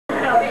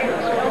What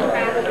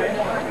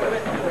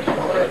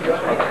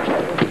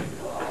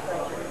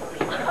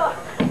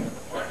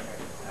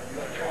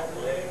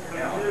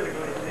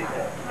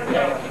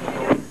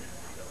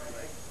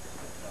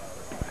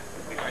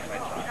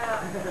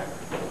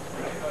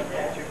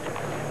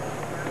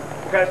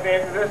kind of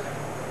stance is this?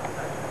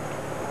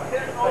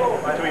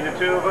 Between the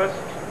two of us?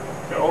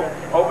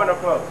 Open or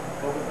close?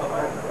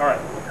 All right.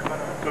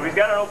 So if he's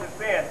got an open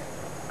stance,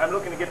 I'm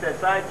looking to get that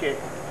side kick,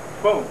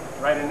 boom,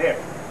 right in there.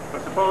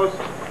 But suppose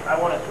I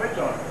want to switch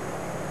on him,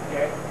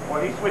 okay?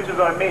 Well, he switches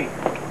on me.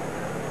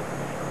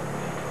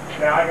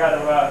 Now I gotta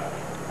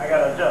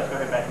adjust. Go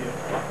ahead back here.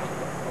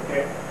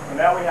 Okay. So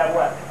now we have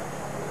what?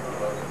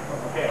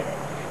 Okay.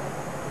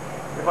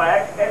 If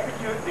I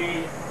execute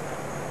the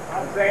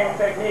same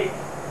technique,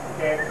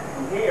 okay,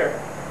 from here,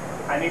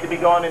 I need to be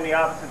going in the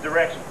opposite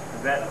direction.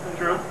 Is that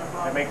true?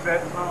 That makes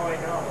sense?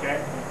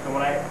 Okay. So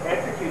when I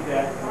execute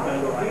that, I'm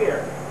going to go here.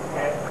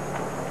 Okay.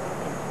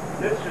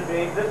 This is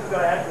going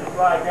to actually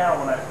slide down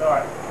when I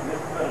start. And this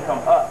is going to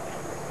come up.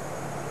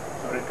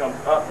 So it comes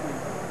up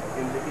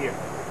into here.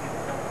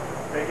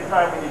 Take your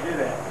time when you do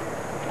that.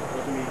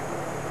 Look at me.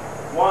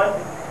 One,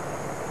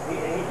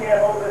 and he can't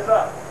hold this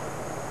up.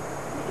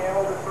 He can't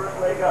hold this first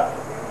leg up.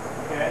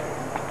 Okay.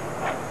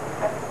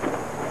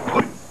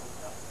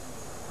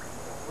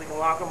 We can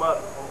lock him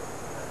up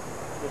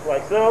just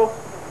like so.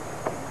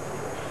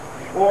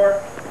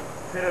 Or,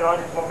 depending on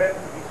his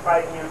momentum, if he's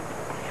fighting you,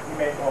 he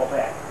may fall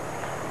back.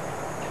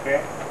 Okay?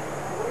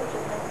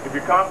 If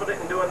you're confident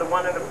in doing the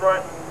one in the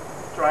front,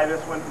 try this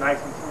one nice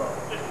and slow.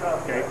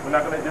 Okay? We're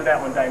not going to do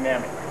that one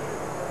dynamic.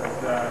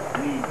 It's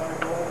lead.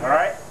 All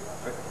right?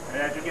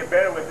 And as you get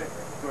better with it,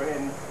 go ahead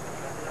and...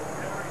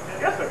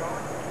 Yes, sir.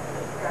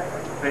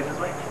 Face this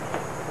way.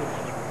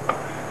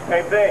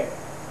 Same thing.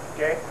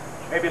 Okay?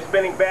 Maybe a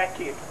spinning back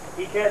kick.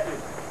 He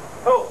catches.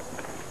 Oh!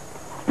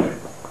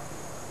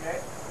 Okay?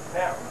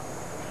 Now,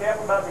 be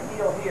careful about the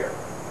heel here.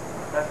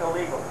 That's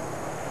illegal.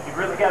 You've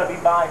really got to be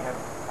by him.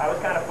 I was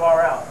kind of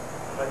far out,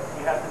 but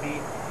you have to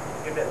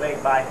get that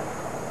leg by him.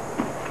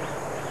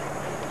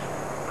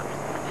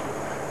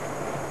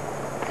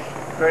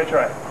 Go ahead and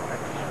try it.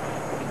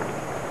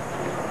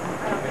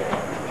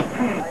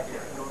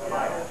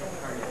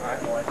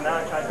 Now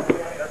I'm trying to do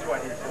it. That's why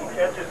he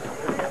catches.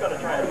 He's going to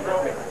try and throw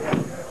me.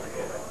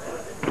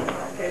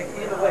 Okay,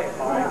 either way.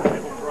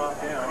 It will drop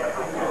down.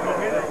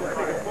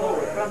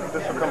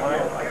 This will come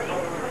higher.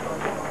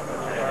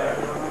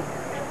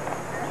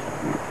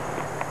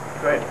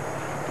 Go ahead.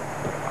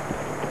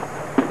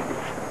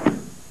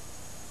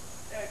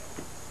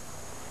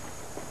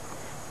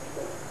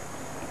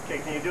 Okay,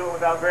 can you do it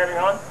without grabbing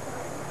on? You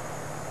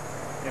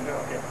can do it,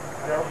 okay.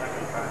 Daryl?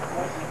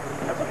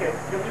 That's okay.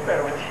 You'll do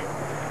better with it.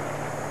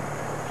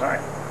 All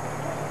right.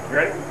 You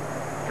ready?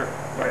 Sure.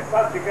 Go ahead.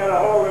 But you gotta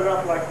hold it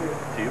up like this.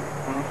 To you?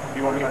 Mm-hmm. Do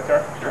you want me to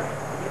start? Sure.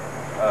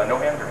 No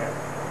hands or hands?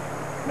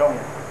 No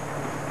hands.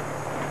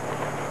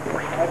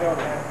 I don't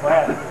have. What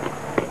happened?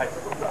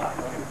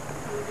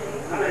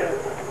 I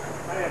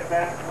had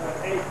back,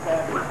 8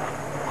 back.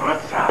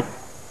 What's up?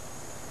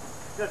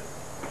 Just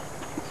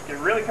get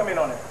really come in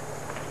on it.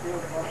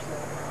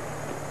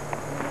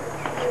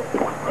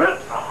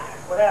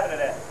 What happened to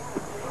that?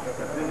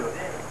 Into it.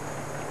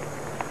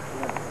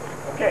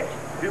 Okay,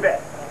 do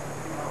that.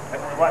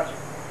 Watch.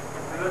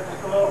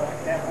 Just a little.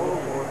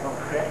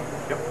 Okay.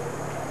 Yep.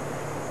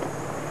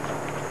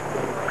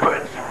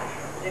 Good.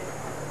 Did you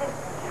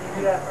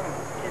do that from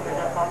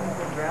popping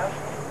from grab?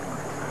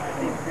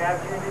 Did you grab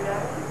you and do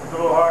that? It's a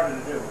little harder to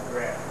do with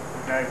grab.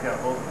 Now he's got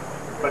both.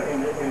 But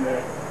in the you know,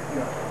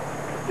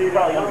 so you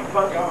probably don't be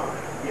functional.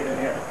 Get in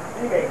here.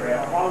 You may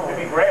grab. If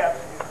he grabs.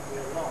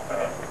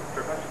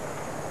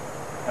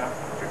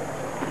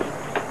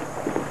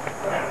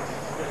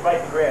 Just like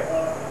the grab.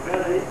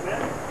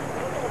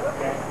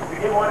 Okay. If you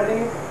get one of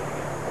these,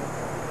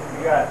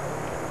 you got it.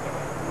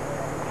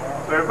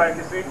 So everybody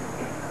can see?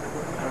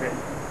 Okay.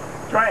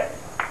 Try it.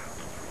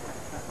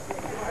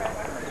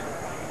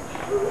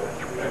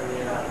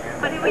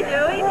 What are we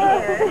doing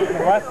here?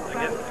 What? I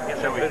guess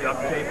shall we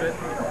duct tape it?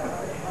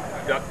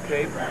 Duct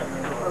tape?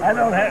 I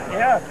don't have,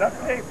 yeah,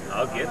 duct tape.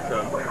 I'll get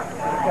some. Duct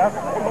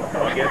tape.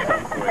 I'll get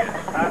some for you.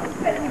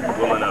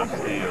 Woman of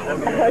steel.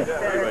 Okay. Be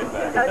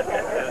right back.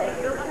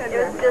 It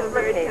was just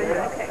rotated.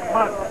 Okay. Come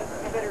on.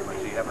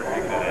 She ever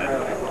taken it in?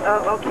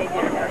 Oh, okay.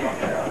 Good.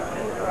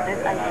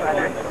 It's ice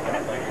butter.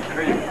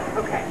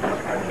 Okay.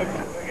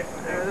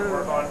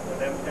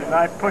 And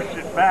I push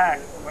it back.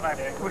 When I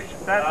push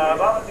it that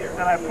way,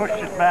 then I push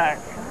it back.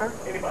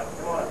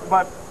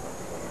 But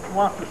it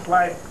wants to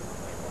slide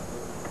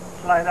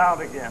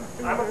out again.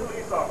 I'm a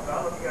police officer.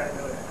 I don't know if you guys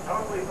know that.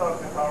 I'm a police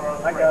officer in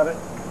Colorado. I got it.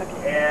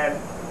 And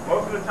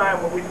most of the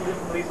time what we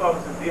police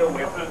officers deal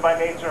with is by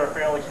nature are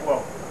fairly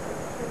slow.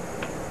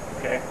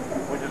 Okay?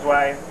 Which is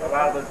why a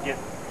lot of us get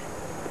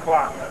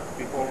clocked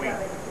before we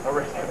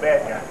arrest the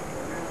bad guy.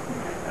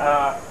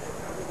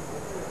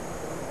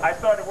 I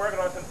started working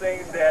on some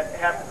things that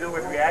have to do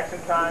with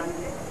reaction time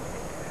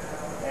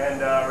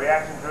and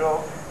reaction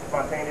drills,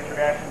 spontaneous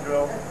reaction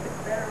drills,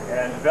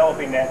 and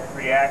developing that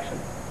reaction.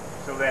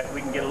 so that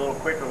we can get a little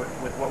quicker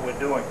with what we're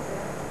doing.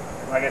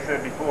 Like I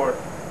said before,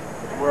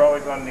 we're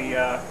always on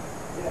the,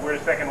 we're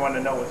the second one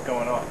to know what's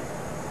going on.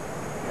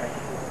 Okay.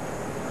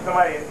 If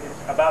somebody is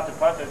about to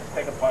punch, just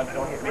take a punch,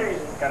 don't hit me,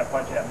 just kind of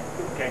punch at me.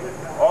 Okay.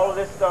 All of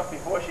this stuff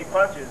before she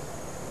punches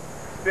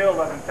still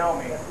doesn't tell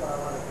me,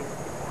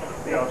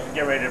 you know, she's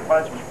getting ready to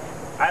punch me.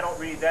 I don't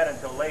read that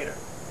until later.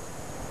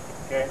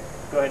 Okay?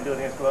 Go ahead and do it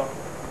again slow.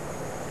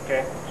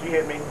 Okay? She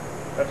hit me.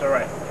 That's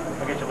alright.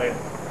 I'll get you later.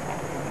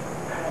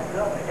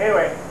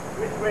 Anyway,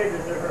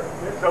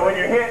 so when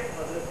you're hit,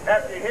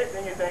 after you hit,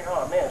 then you think,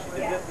 oh man, she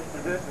did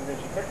this, and then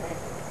she hit me.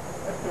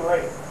 That's too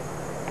late.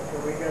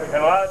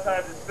 And a lot of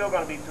times it's still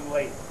going to be too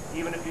late,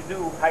 even if you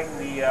do heighten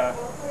the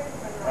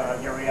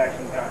your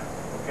reaction time.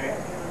 Okay?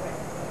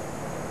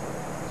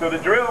 So the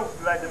drills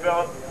that I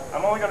developed,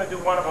 I'm only going to do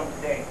one of them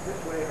today.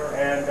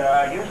 And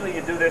usually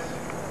you do this,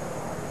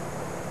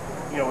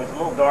 you know, it's a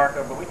little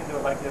darker, but we can do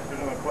it like this. We're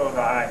going to close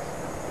our eyes.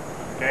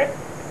 Okay?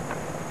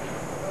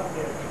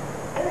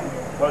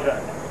 Close your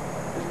eyes.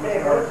 Just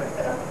listen to what I'm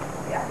saying.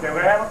 Okay, we're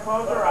going to have them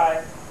close our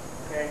eyes.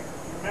 Okay?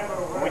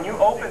 When you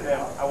open them,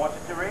 I want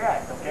you to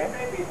react. Okay?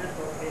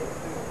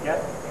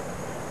 Yes?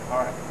 All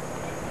right.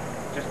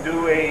 Just do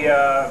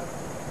the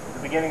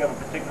beginning of a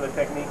particular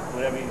technique,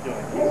 whatever you're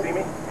doing. Can you see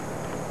me?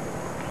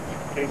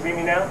 Can you see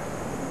me now?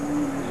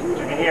 You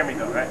can hear me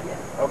though, right?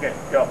 Okay,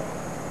 go.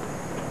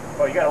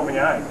 Oh, you gotta open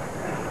your eyes.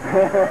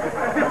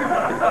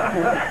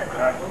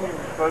 Alright,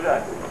 close your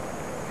eyes.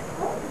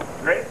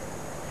 Ready?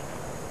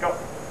 Go.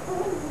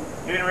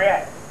 You didn't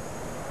react.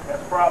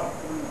 That's a problem.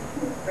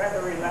 Try to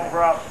relax.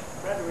 Problem.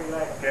 Try to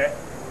relax. Okay?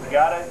 You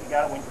gotta, as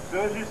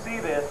soon as you see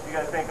this, you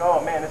gotta think,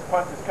 oh man, this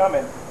punch is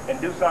coming, and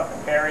do something.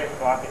 Parry it,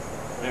 block it,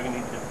 whatever you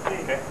need to do.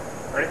 Okay?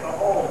 Ready? A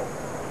hole,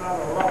 not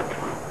a lump.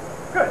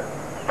 Good.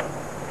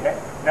 Okay?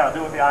 Now do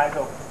it with the eyes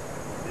open.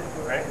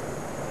 Ready?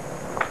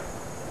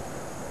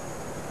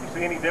 You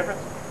see any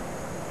difference?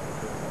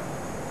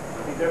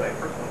 Any difference?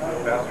 First one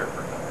was faster.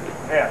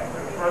 Yeah, the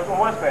first one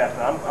was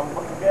faster. I'm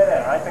looking dead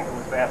at it. I think it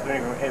was faster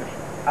anyway.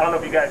 I don't know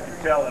if you guys can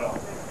tell at all.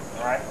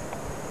 All right?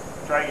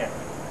 Try again.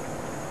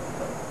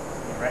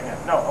 Right now.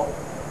 No. Oh.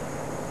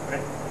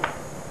 Ready?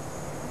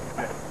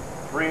 Good.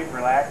 Breathe.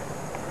 Relax.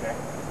 Okay.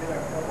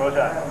 Close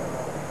your eyes.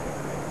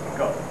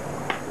 Go.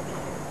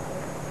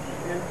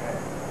 Okay.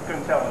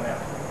 Couldn't tell on that.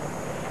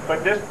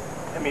 But this,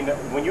 I mean,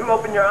 when you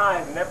open your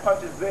eyes and that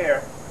punch is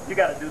there, you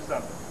got to do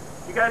something.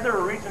 You guys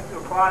ever reach into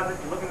a closet,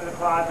 you look into the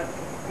closet,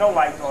 no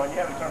lights on, you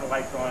haven't turned the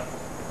lights on,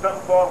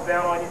 something falls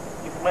down on you,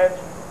 you flinch.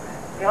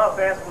 You know how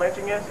fast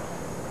flinching is?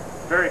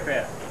 Very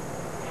fast.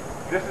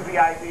 This is the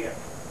idea,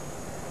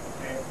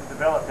 okay, to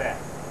develop that.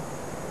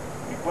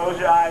 You close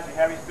your eyes, you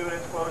have your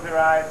students close their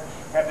eyes,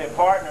 have their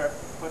partner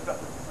put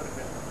something, put it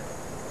this way.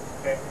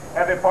 Okay?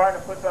 Have their partner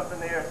put something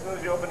there. As soon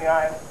as you open the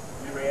eyes,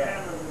 you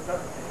react.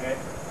 Okay?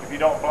 If you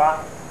don't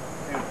block,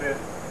 see what this?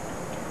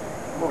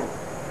 Move.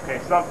 Okay,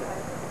 something.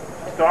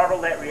 Startle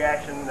that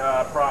reaction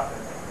process.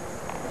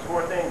 There's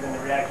 4 things in the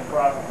reaction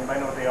process. Anybody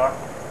know what they are?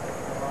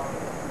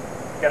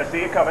 You got to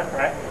see it coming,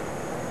 right?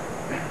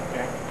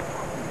 Okay.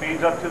 It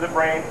feeds up to the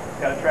brain.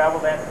 You got to travel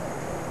that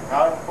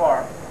out and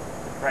far.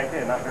 Right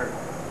there, not very.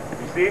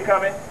 You see it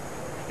coming.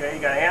 Okay,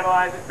 you got to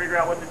analyze it, figure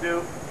out what to do,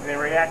 and then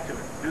react to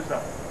it. Do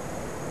something.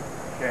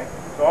 Okay.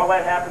 So all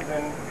that happens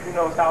in who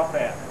knows how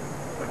fast.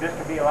 But this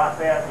can be a lot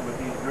faster with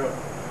these drills.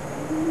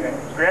 Okay.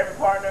 So grab your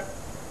partner.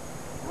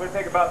 We're going to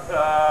take about,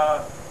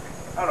 I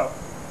don't know,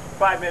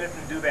 5 minutes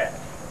to do that.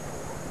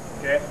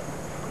 Okay?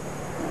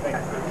 Thank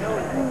you.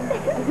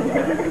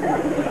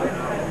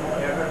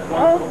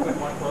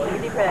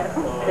 Deep breath.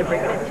 They're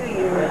bringing it to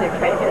you. They're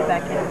trying to get it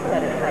back in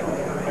instead of like.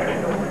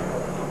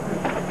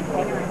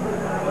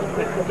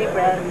 Take some deep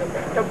breath.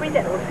 Don't breathe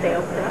that will stay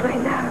open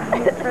right now.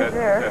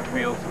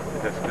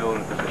 That's still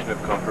in a position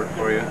of comfort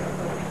for you?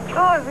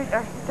 Oh, every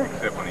day.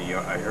 Except when I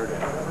heard it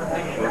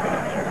moving.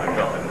 I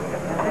felt it moving.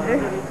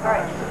 All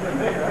right.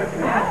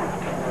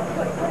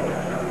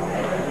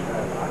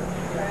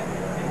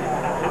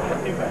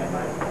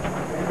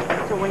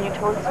 So when you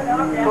told us to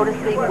go to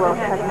sleep, we'll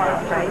cut them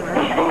off, right?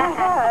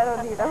 I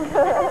don't need them.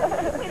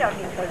 We don't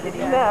need those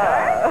videos. No.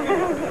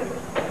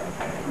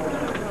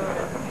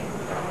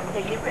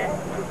 Take deep breath.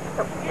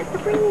 Don't forget to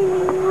breathe.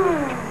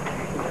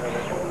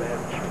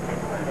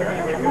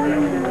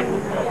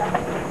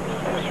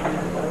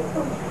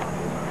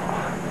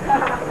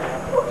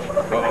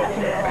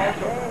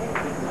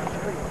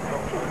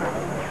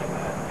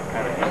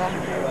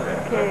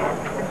 Okay,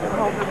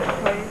 hold it in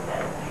place.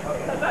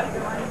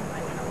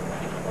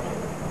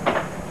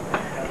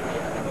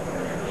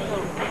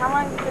 How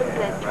long does it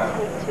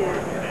take to,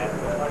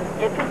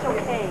 if it's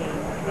okay,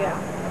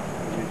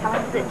 how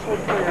long does it take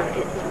for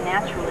it to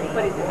naturally? I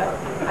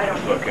don't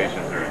know.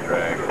 Locations are a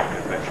drag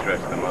because they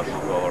stretch the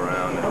muscles all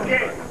around. And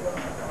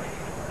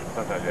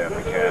sometimes you have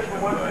to cast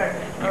them, but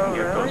you can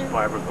get those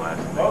fiberglass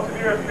things. Most of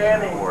you are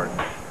standing.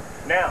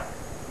 Now,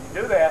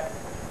 you do that,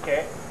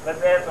 okay,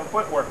 let's add some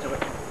footwork to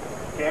it.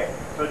 Okay?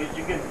 So that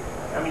you can,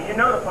 I mean, you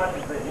know the punch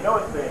is there. You know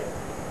it's there.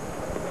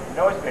 You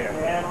know it's there.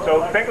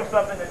 So think of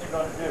something that you're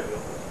going to do.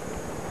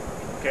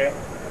 Okay?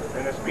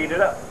 And then speed it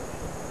up.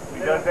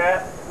 You done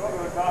that?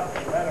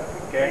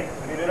 Okay,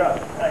 speed it up.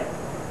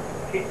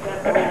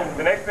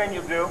 The next thing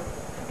you'll do,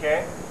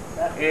 okay,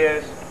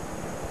 is,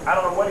 I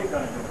don't know what he's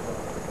going to do.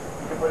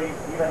 You can put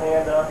either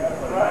hand up, you can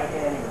put a right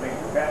hand, you can make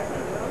it back to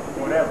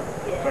whatever.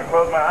 So I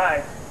close my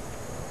eyes,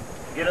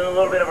 get in a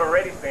little bit of a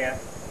ready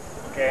stance,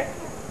 okay?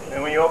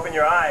 And when you open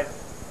your eyes,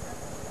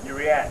 you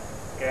react,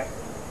 okay?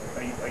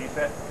 Are you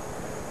set?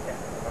 Yeah,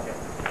 okay.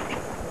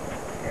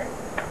 Okay.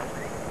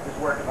 Just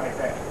work it like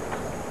that,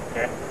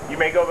 okay? You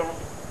may go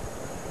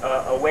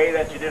a way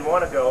that you didn't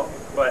want to go,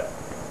 but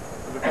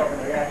we're talking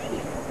reaction,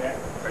 okay?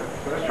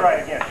 So let's try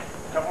it again.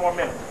 A couple more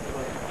minutes.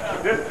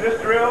 This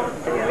drill.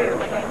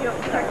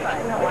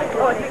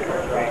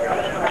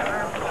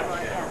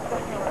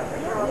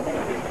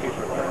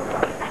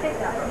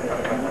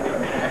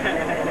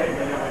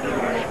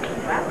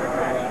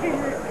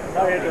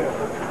 How you doing?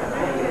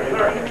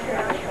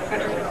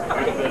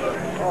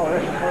 Oh,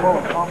 this is full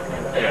of pumpkin.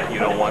 Yeah, you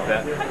don't want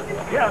that?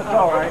 Yeah, it's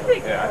all right.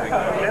 Yeah, I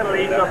think It'll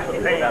ease up the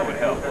pain. that would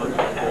help. Let's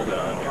just hold it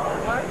on.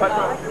 But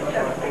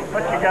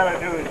what you gotta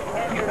do is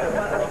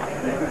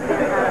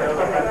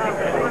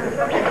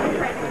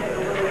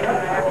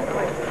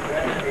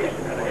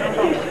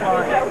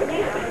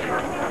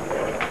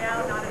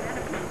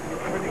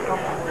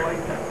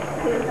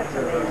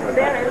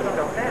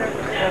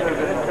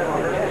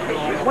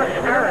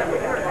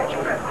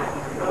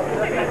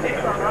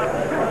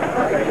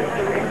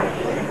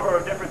Or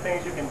different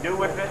things you can do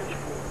with it,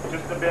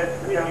 just a bit,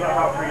 depending on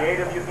how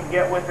creative you can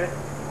get with it,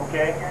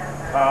 okay?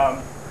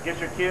 Get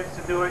your kids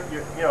to do it,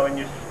 and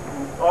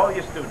all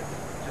your students.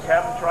 Just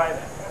have them try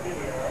that,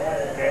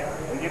 okay?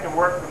 And you can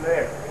work from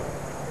there.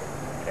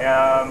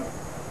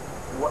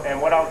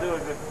 And what I'll do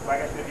is,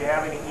 like I said, if you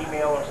have any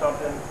email or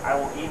something, I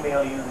will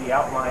email you the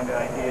outline that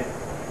I did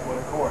for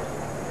the course,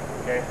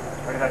 okay?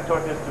 Because I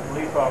taught this to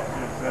police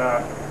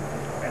officers,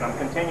 and I'm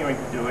continuing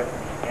to do it,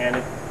 and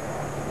it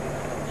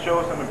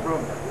shows some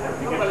improvement.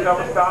 You give yourself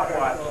a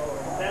stopwatch,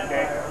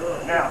 okay?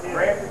 Now,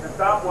 granted, the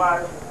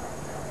stopwatch,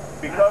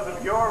 because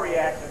of your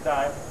reaction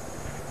time,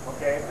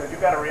 okay, because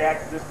you've got to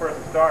react to this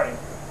person starting,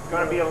 it's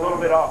going to be a little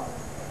bit off.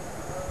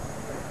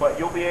 But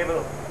you'll be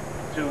able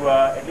to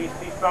at least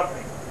see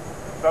something,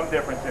 some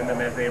difference in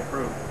them as they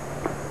improve.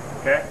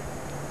 Okay?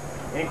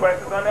 Any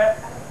questions on that?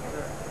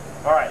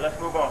 All right, let's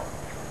move on.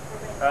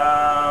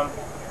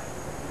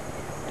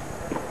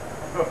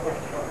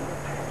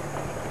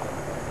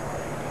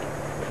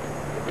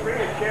 Bring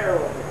a chair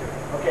over.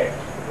 Okay,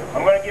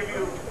 I'm going to give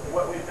you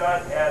what we've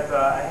done as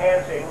a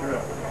handshake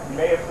drill. You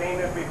may have seen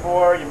this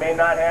before, you may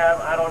not have,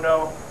 I don't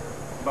know,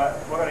 but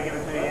we're going to give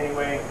it to you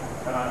anyway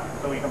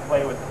so we can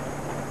play with it.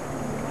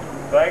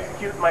 So I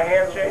execute my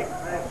handshake,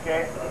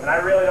 okay, and I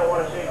really don't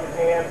want to shake his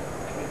hand.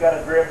 He's got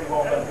a grip, he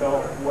won't let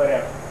go,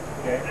 whatever,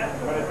 okay.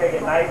 I'm going to take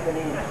it nice and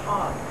easy,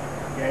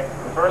 okay.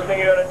 The first thing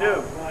you're going to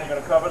do, you're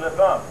going to cover the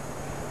thumb.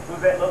 Who's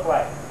that look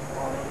like?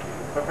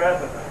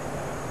 Professor,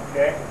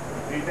 okay.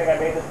 Do you think I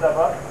made this stuff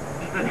up?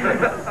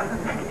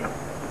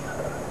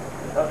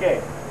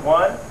 Okay,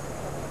 1,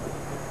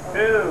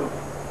 2,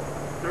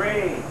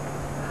 3,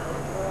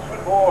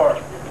 4,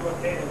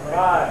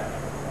 5,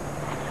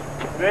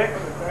 6.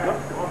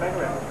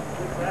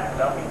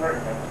 Don't be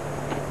hurting him.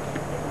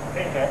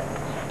 Okay.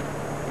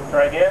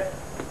 Try again.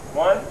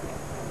 1.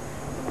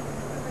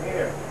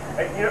 Here.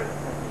 Hey,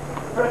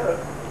 Professor,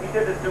 he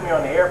did this to me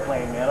on the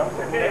airplane, man. I'm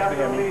sitting next to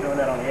him. He's doing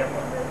that on the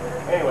airplane.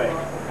 Anyway,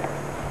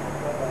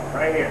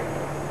 right here.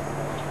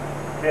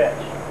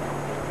 Pitch.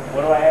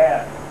 What do I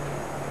have?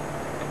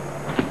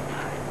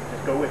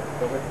 Just go with it.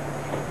 Go with it.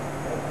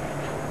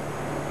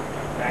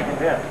 Back and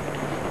down.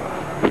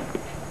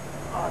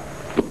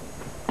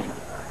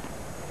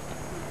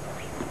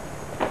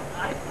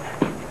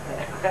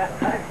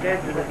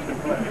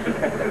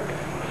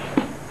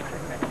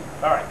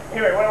 All right.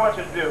 Anyway, what I want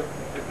you to do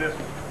is this,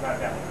 not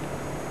that one.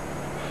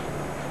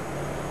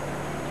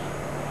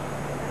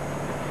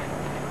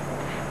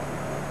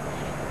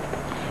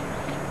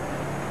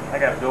 I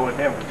got to go with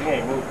him because he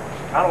ain't moving.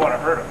 I don't want to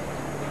hurt him.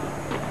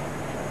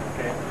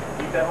 Okay.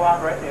 Keep that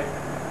lock right there.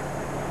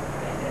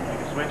 You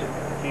can switch it.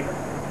 Keep it.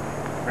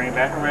 Bring it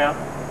back around.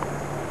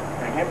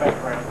 Bring him back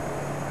around.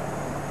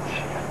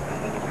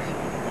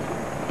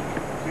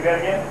 See that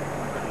again?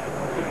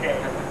 Okay.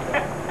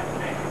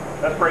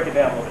 Let's break it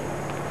down a little bit.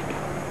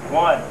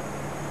 1.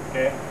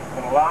 Okay. I'm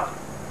going to lock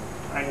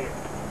right here.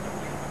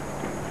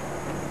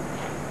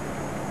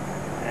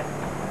 Okay.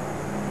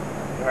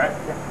 All right?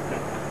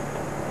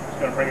 Just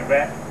going to bring it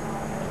back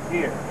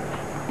here.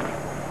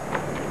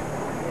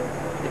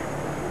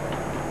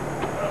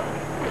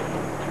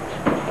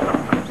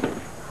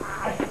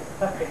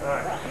 All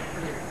right.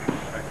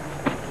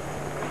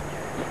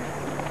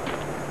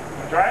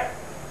 Try it?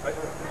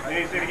 You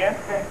need to see it again?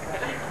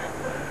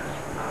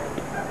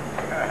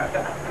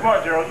 Come on,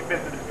 Daryl, you've been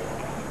through this.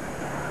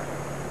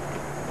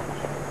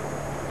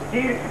 The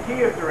key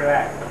is to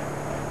relax.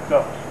 So,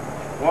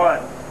 1,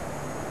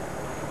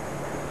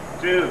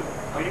 2.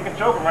 Oh, you can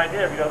choke him right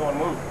there if he doesn't want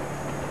to move.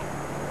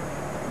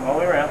 Come all the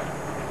way around.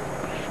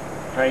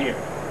 Right here.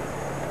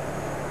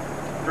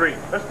 3.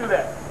 Let's do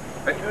that.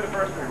 Let's do the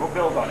first 3. We'll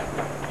build on it.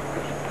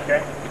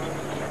 Okay?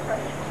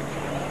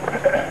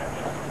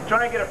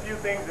 Try and get a few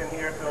things in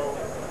here so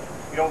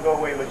you don't go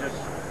away with just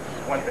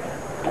one thing.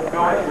 Go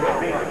ahead and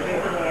big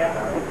hand.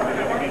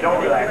 If you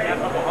don't relax,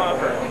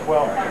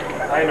 well,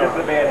 I know it's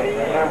a bad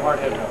hand. I'm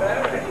hard-headed.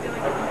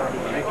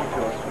 Make it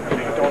to us.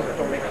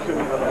 Don't make it too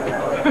easy.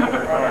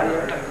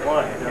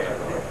 1, 2.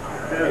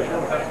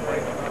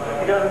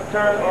 He doesn't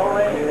turn all the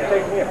way.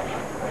 Take him.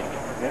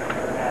 Yeah.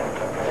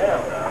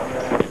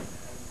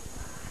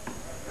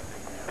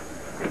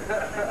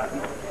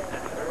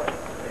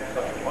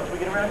 Once we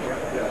get around here,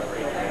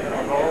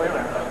 I'll go all the way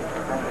around.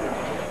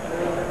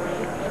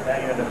 Now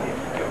you end up here.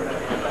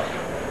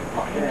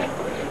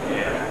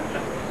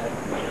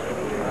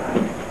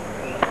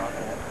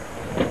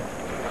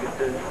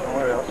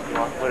 Somewhere else,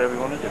 whatever you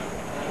want to do.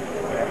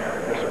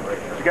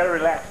 You got to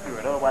relax through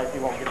it, otherwise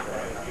you won't get the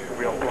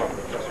real flow.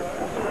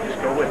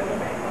 Just go with it.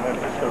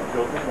 Just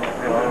go this one.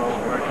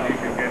 You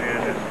can get in.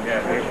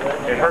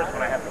 Yeah, it hurts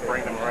when I have to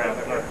bring them around.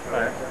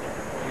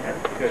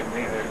 Good.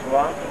 Neither. Too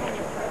long?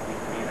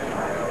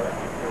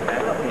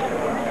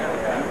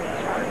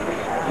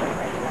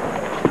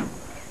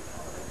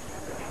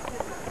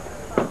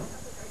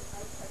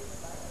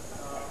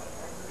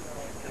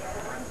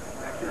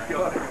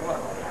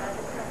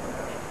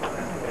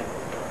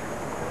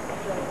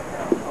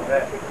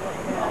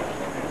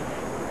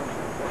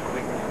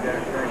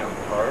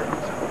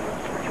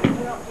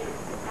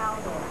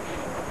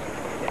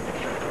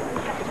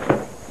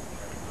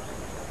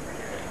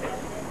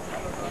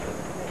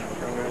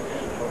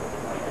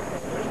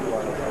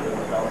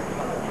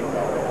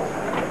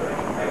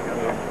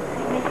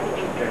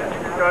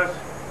 Because,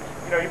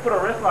 you know, you put a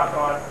wrist lock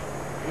on,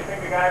 you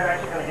think the guy's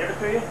actually going to give it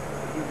to you?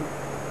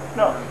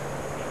 No.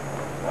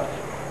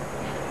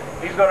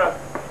 He's going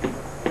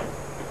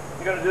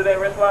to do that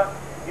wrist lock?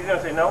 He's going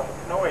to say, no,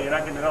 no way, you're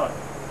not getting it on.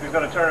 He's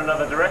going to turn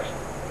another direction,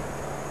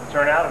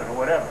 turn out of it or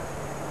whatever.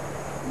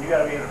 And you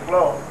got to be able to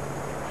flow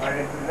right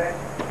into the next.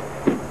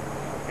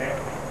 Okay?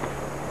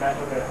 That's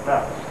what that's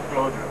about, it's just a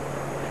flow drill.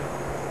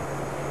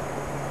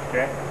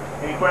 Okay?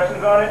 Any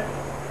questions on it?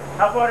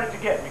 How far did you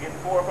get? Did you get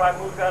 4 or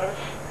 5 moves out of it?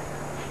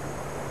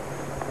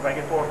 If I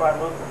get 4 or 5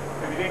 moves?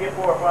 If you didn't get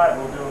 4 or 5,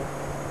 we'll do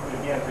it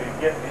again so you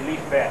get at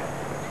least that.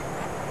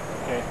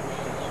 Okay?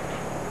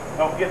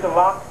 Don't forget to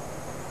lock.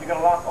 You're going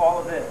to lock all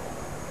of this.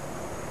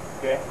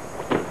 Okay?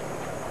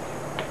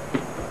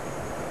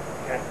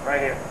 Okay,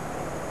 right here.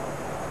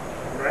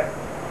 Correct?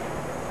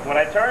 When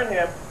I turn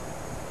him,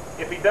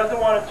 if he doesn't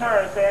want to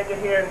turn, say I get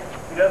here and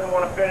he doesn't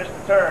want to finish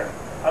the turn,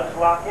 I'll just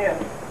lock in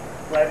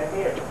right in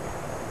here.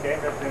 Okay,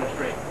 that's in a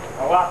straight.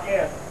 I'll lock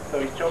in so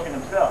he's choking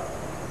himself.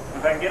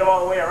 If I can get him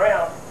all the way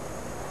around,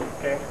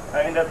 okay,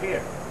 I end up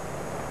here.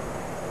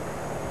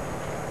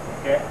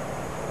 Okay?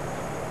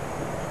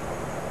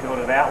 Go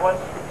to that one.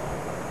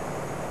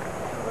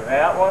 Go to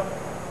that one.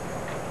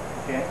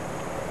 Okay?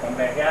 Come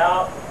back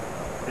out.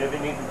 Whatever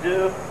you need to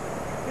do.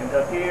 End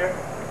up here.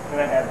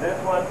 And I have this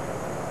one.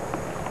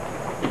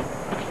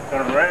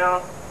 Turn them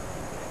around.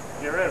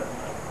 Get rid of them.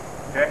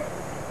 Okay?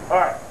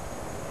 Alright.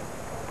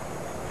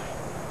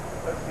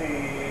 Let's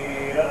see.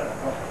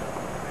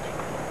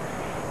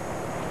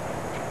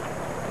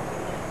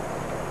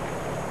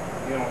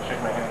 You don't want to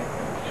shake my hand?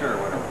 Sure,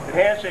 whatever. The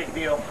handshake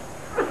deal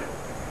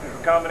is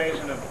a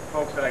combination of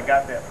folks that I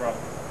got that from,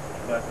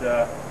 but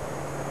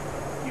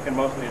you can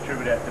mostly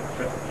attribute that to the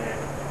trip to jail.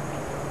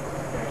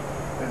 Okay.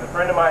 There's a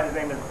friend of mine, his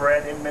name is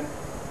Brad Inman,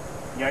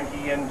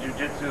 Yankee in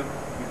Jiu-Jitsu.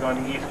 He's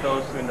on the East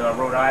Coast in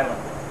Rhode Island.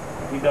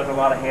 He does a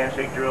lot of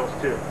handshake drills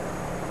too.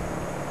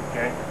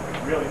 Okay?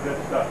 Really good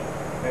stuff.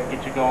 And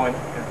get you going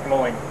and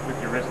flowing with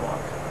your wrist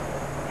locks.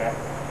 Okay?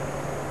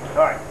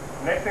 Alright,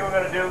 next thing we're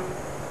going to do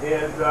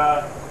is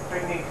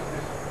techniques,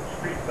 just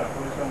street stuff.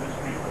 We're just going to do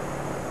street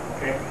stuff.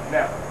 Okay?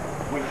 Now,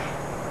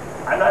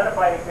 I'm not in a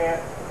fighting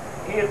stance.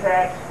 He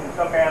attacks in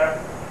some manner,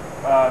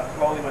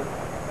 slowly with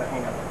the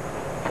hand.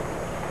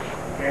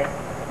 Okay?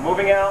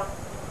 Moving out,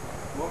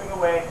 moving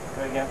away,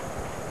 go again.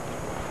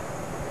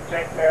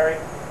 Check, parry,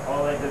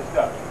 all that good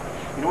stuff.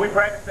 You know, we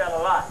practice that a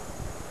lot.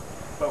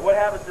 But what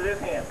happens to this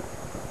hand?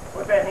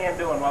 What's that hand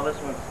doing while this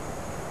one's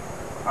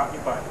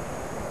occupied?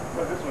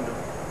 What's this one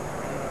doing?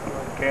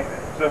 Okay,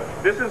 so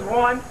this is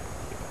 1,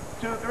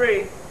 2,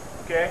 3,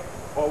 okay?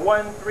 Or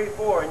 1, 3,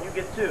 4, and you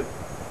get 2.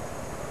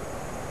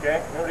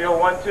 Okay, remember the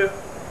old 1, 2?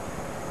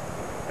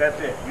 That's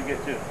it, you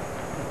get 2.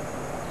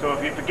 So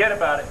if you forget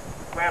about it,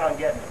 plan on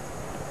getting it.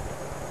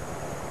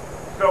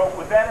 So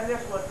with that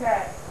initial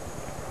attack,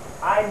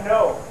 I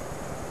know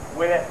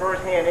where that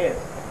first hand is.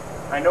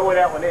 I know where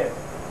that one is.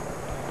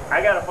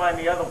 I gotta find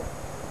the other one.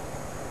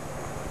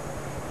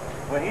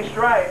 When he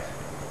strikes,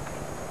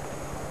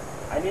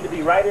 I need to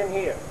be right in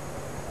here.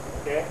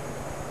 Okay?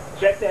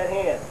 Check that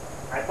hand.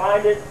 I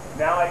find it,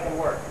 now I can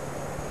work.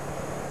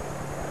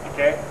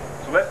 Okay?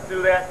 So let's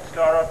do that.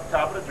 Start off the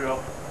top of the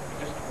drill.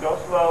 Just go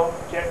slow,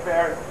 check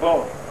there,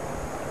 boom.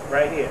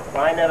 Right here.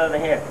 Find that other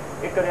hand.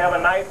 It could have a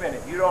knife in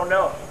it. You don't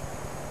know.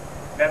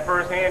 That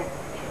first hand,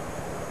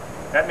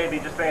 that may be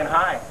just saying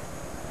hi.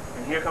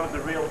 And here comes the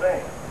real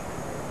thing.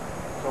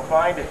 So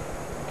find it.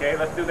 Okay,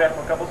 let's do that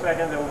for a couple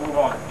seconds and we'll move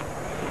on.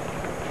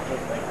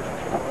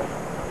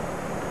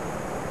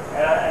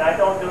 And I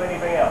don't do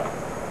anything else.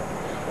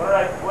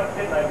 What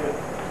didn't I do?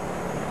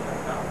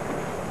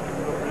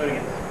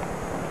 Brilliant.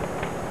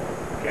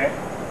 Okay?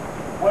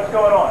 What's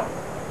going on?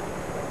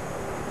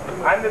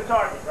 I'm the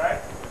target, right?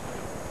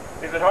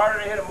 Is it harder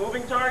to hit a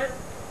moving target?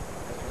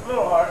 It's a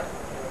little harder.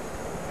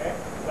 Okay?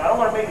 So I don't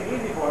want to make it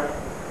easy for him.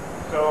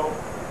 So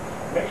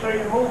make sure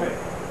you move it.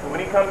 And when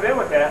he comes in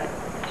with that,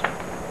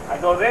 I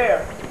go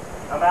there.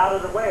 I'm out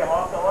of the way. I'm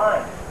off the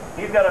line.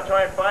 He's got to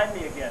try and find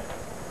me again.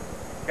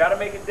 Got to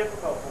make it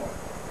difficult for him.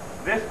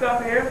 This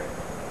stuff here,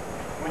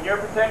 when you're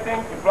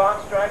protecting your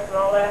block strikes and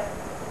all that,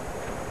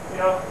 you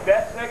know,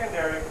 that's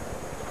secondary.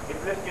 If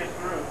this gets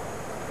through,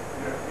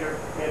 you're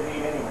dead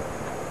meat anyway.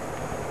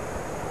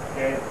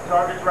 Okay, the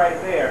target's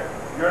right there.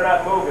 You're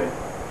not moving.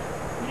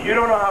 You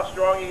don't know how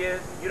strong he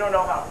is. You don't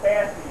know how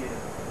fast he is.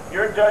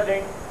 You're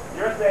judging.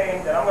 You're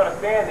saying that I'm going to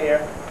stand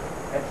there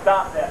and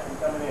stop that from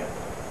coming in.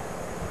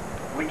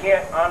 We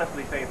can't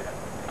honestly say that.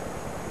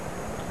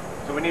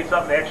 So we need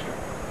something extra.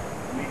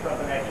 We need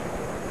something extra.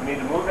 We need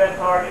to move that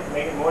target and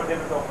make it more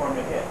difficult for him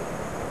to hit.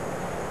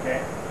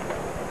 Okay?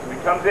 So he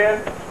comes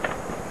in,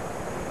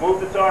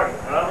 move the target.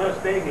 And I'm going to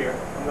stay here.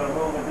 I'm going to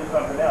move and do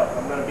something else.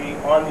 I'm going to be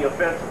on the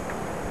offensive.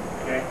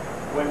 Okay?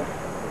 When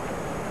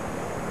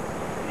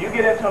you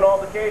get into an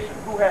altercation,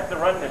 who has to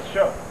run this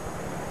show?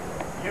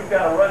 You've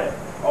got to run it.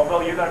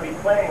 Although you're going to be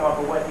playing off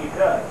of what he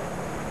does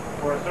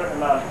for a certain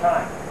amount of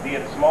time, be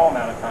it a small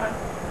amount of time,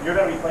 you're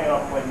going to be playing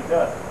off of what he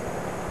does.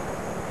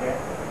 Okay?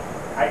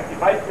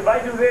 If I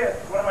do this,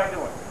 what am I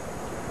doing?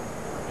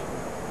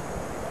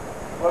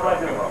 What am I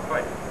doing?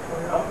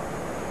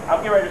 I'm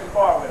getting ready to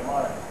spar with him,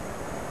 aren't I?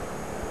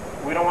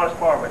 We don't want to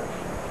spar with him.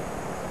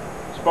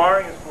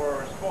 Sparring is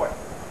for sport.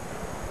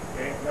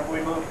 Okay?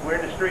 Remember we're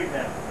in the street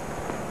now.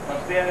 I'm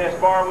standing there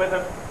sparring with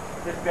him.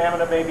 His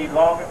stamina may be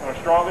longer or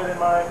stronger than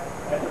mine.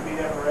 That could be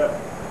there forever.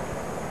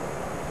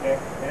 Okay?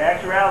 In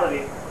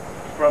actuality,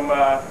 from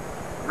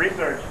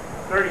research,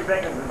 30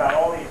 seconds is about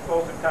all the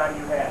explosive time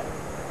you have.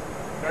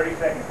 30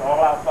 seconds,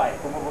 all-out fight.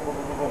 Boom, boom, boom, boom,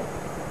 boom, boom.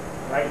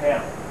 Right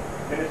now.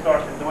 Then it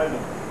starts to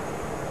dwindle.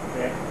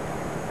 Okay?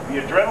 The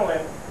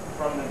adrenaline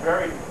from the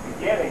very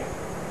beginning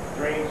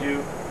drains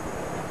you.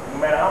 No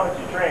matter how much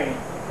you train,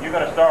 you're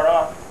going to start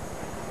off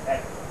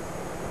at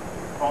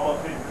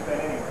almost 50%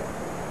 anyway.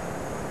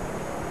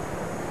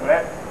 So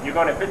you're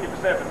going at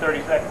 50% for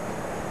 30 seconds.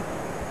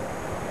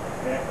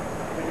 Okay?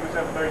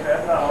 50% for 30 seconds,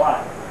 that's not a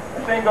lot.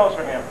 The same goes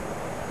for him.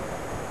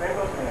 Same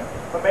goes for him.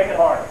 But make it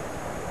hard.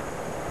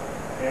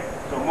 Okay?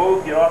 So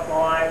move, get off the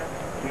line,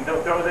 you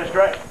don't throw this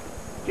strike.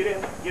 Get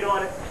in, get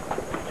on it,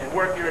 and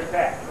work your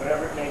attack,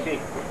 whatever it may be.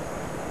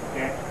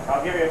 Okay?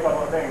 I'll give you a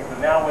couple of things, but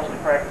now I want you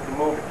to practice the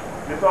movement.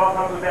 This all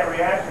comes with that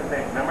reaction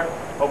thing, remember?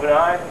 Open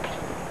eyes,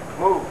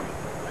 move.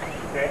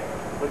 Okay?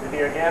 Put it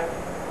here again,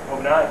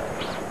 open eyes,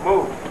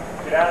 move.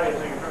 Get out of here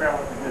so you can figure out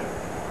what to do.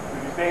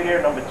 If you stay there,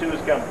 number 2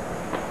 is coming.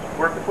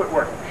 Work the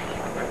footwork.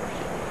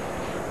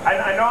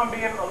 I know I'm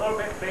being a little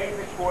bit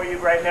basic for you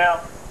right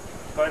now,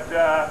 but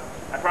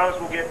I promise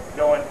we'll get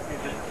going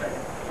in just a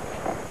second.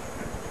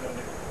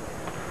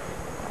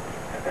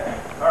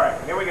 All right,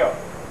 here we go.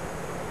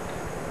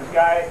 This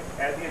guy,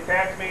 as he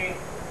attacks me,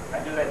 I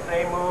do that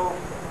same move.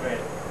 Great.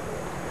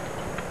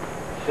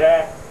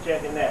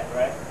 Checking that,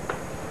 right?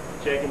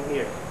 Checking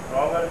here. So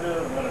all I'm going to do is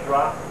I'm going to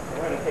drop, and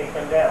we're going to take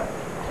him down.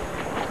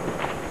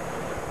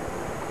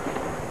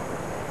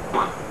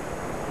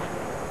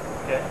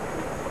 Okay.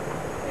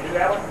 Can you do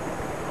that one?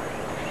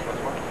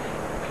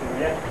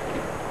 Yeah.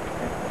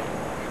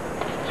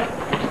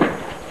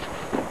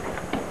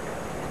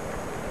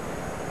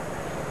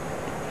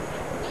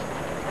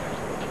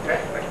 Okay.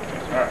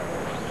 All right.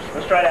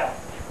 Let's try it out.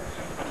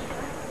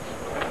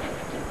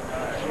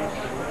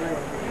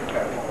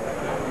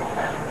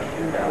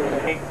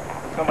 I need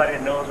somebody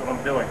that knows what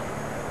I'm doing.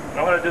 And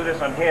I'm going to do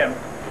this on him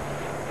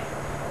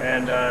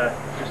and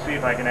just see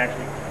if I can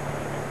actually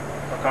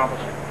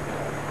accomplish it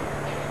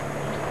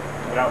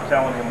without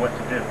telling him what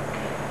to do.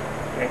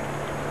 Okay.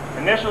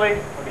 Initially,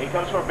 okay, he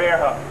comes for a bear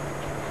hug.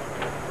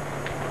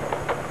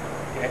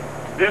 Okay.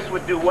 This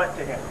would do what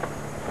to him?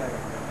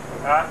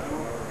 Huh?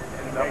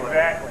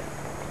 Exactly.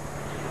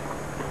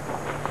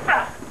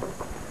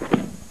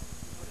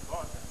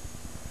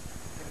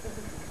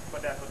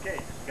 But that's okay.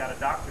 You got a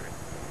doctorate.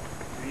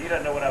 He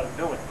doesn't know what I was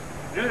doing.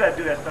 Usually I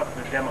do that stuff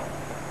in the demo.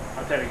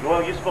 I'll tell you,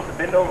 well, you're supposed to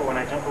bend over when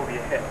I jump over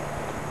your head.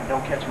 And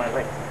don't catch my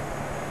leg.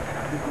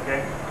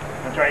 Okay?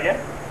 Wanna try again?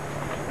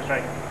 Let's try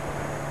again.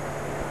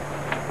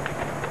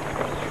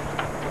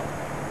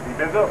 He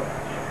bends over.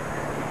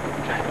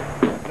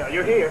 Now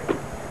you're here.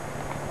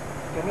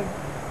 Come in.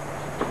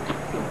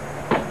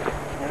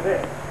 You're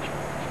there.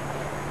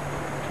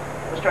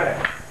 Let's try that.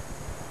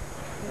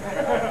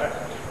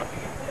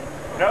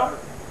 No?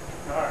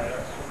 All right.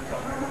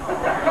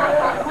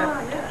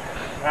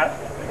 Huh?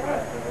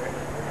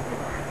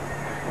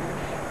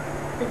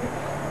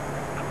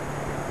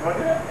 You want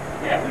to do that?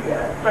 Yeah, we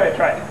got it. Go ahead,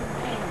 try it.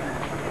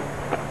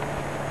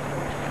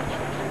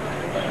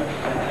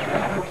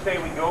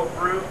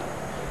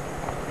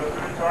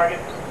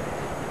 target.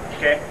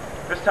 Okay?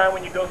 This time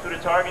when you go through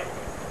the target,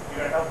 you're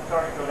going to help the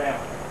target go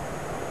down.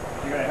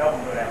 You're going to help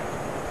him go down,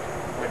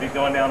 whether he's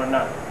going down or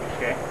not.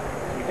 Okay?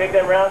 So you take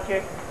that round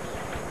kick,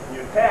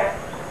 you attack,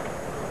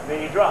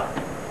 then you drop.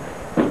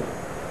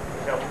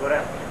 Just help him go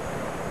down.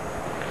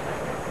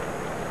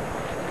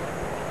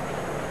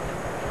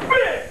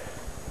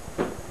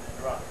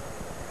 Drop.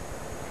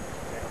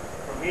 Okay.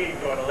 From here, you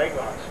go to leg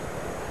locks.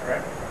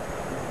 Alright?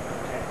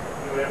 Okay.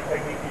 Do whatever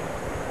technique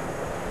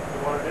you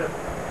want to do.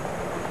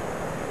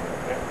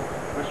 Okay.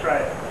 Let's try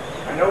it.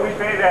 I know we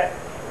say that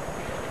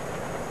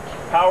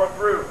power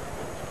through,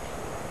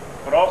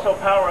 but also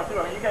power through.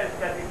 I mean, you guys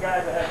got these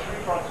guys that have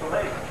 3 trunks for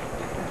legs.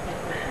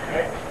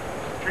 Okay?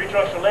 3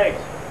 trunks for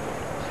legs.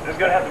 This is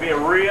going to have to be a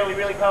really,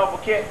 really powerful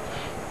kick.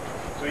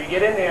 So you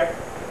get in there,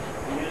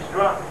 and you just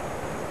drop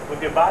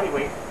with your body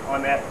weight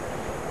on that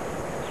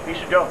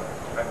piece of dough.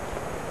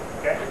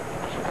 Okay?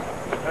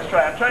 Let's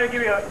try. I'm trying to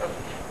give you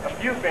a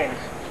few things.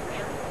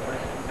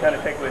 Kind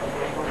of take with you.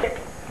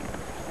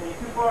 When you're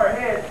too far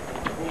ahead,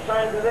 and you're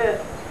trying to do this,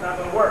 it's not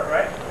going to work,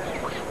 right?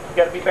 You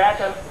got to be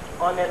back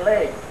on that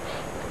leg.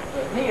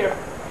 But here,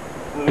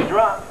 when you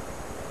drop,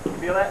 you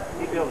feel that?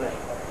 You feel that.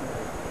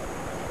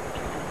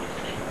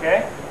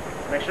 Okay?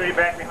 Make sure you're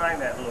back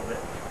behind that a little bit.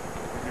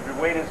 Because if your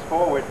weight is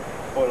forward,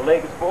 or the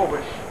leg is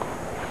forward,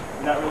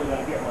 you're not really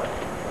going to get much.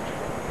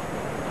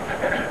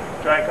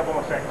 Try a couple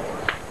more seconds.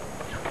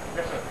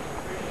 Yes, sir.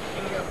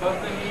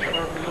 Above the knee or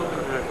below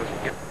the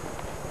knee?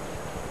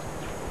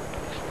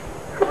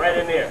 Right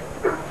in there.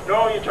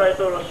 Normally you try to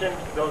throw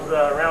those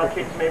round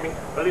kicks maybe,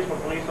 but at least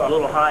with police are a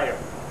little higher.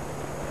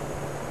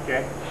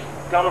 Okay?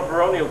 Common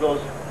peroneal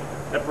goes,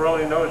 that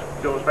peroneal nose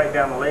goes right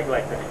down the leg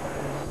like that.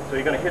 So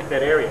you're going to hit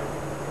that area.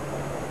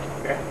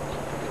 Okay?